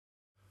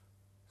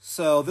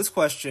So this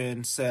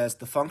question says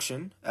the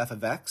function f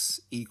of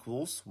x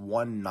equals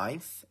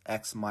 1/9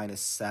 x minus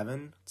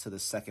 7 to the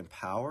second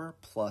power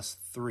plus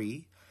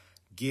 3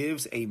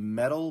 gives a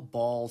metal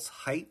ball's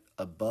height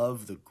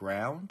above the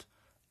ground,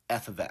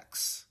 f of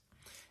x,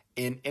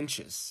 in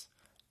inches,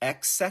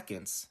 x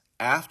seconds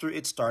after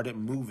it started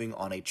moving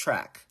on a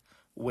track,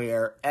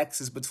 where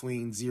x is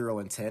between 0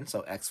 and 10,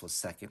 so x was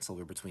seconds, so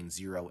we're between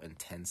 0 and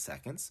 10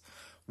 seconds.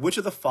 Which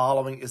of the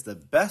following is the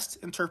best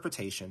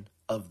interpretation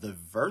of the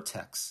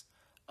vertex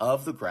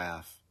of the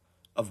graph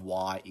of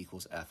y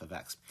equals f of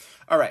x?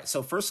 All right,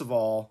 so first of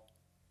all,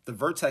 the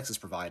vertex is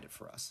provided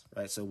for us,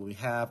 right? So when we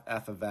have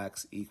f of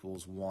x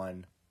equals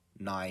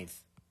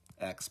 1/9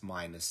 x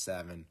minus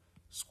 7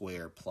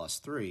 squared plus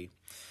 3,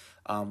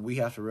 we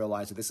have to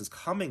realize that this is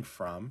coming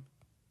from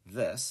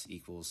this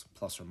equals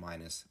plus or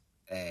minus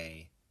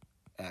a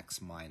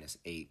x minus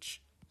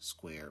h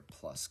squared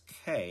plus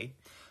k,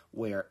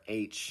 where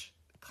h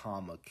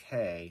comma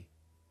k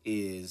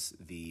is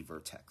the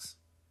vertex.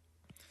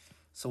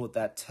 So what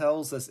that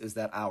tells us is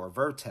that our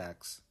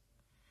vertex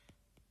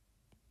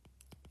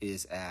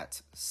is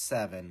at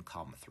 7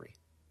 comma 3,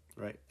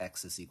 right?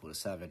 X is equal to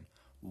 7,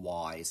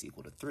 y is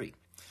equal to 3.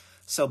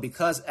 So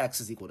because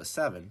x is equal to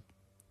 7,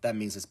 that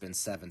means it's been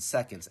 7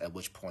 seconds, at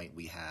which point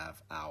we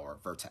have our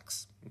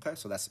vertex. Okay,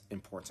 so that's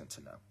important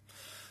to know.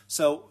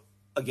 So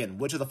again,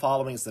 which of the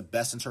following is the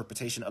best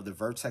interpretation of the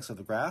vertex of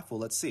the graph? Well,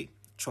 let's see.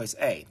 Choice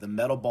A, the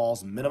metal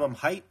ball's minimum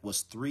height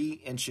was 3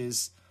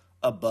 inches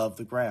above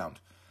the ground.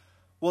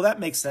 Well, that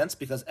makes sense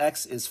because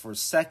x is for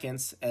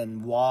seconds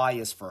and y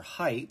is for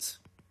height.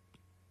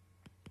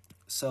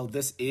 So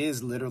this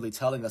is literally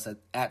telling us that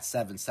at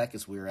 7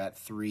 seconds we're at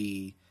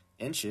 3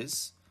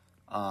 inches.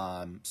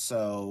 And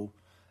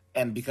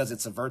because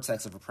it's a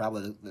vertex of a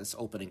parabola that's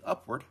opening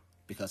upward,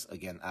 because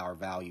again our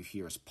value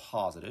here is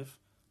positive,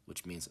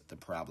 which means that the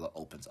parabola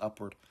opens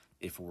upward.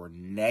 If it were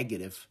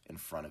negative in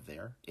front of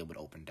there, it would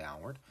open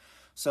downward.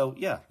 So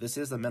yeah, this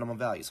is the minimum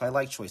value. So I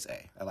like choice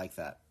A. I like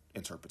that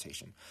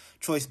interpretation.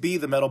 Choice B,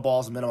 the metal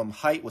ball's minimum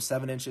height was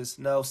 7 inches.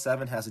 No,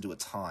 7 has to do with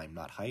time,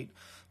 not height.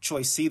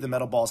 Choice C, the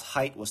metal ball's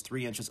height was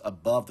 3 inches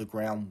above the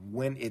ground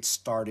when it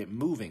started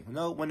moving.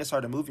 No, when it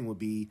started moving would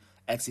be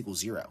x equals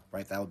 0,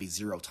 right? That would be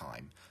 0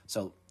 time.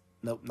 So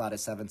nope, not at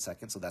 7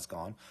 seconds, so that's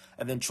gone.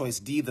 And then choice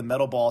D, the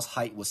metal ball's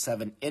height was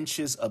 7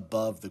 inches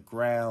above the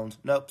ground.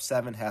 Nope,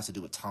 7 has to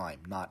do with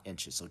time, not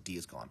inches, so D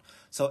is gone.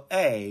 So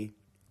A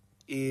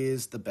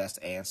is the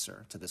best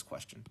answer to this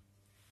question.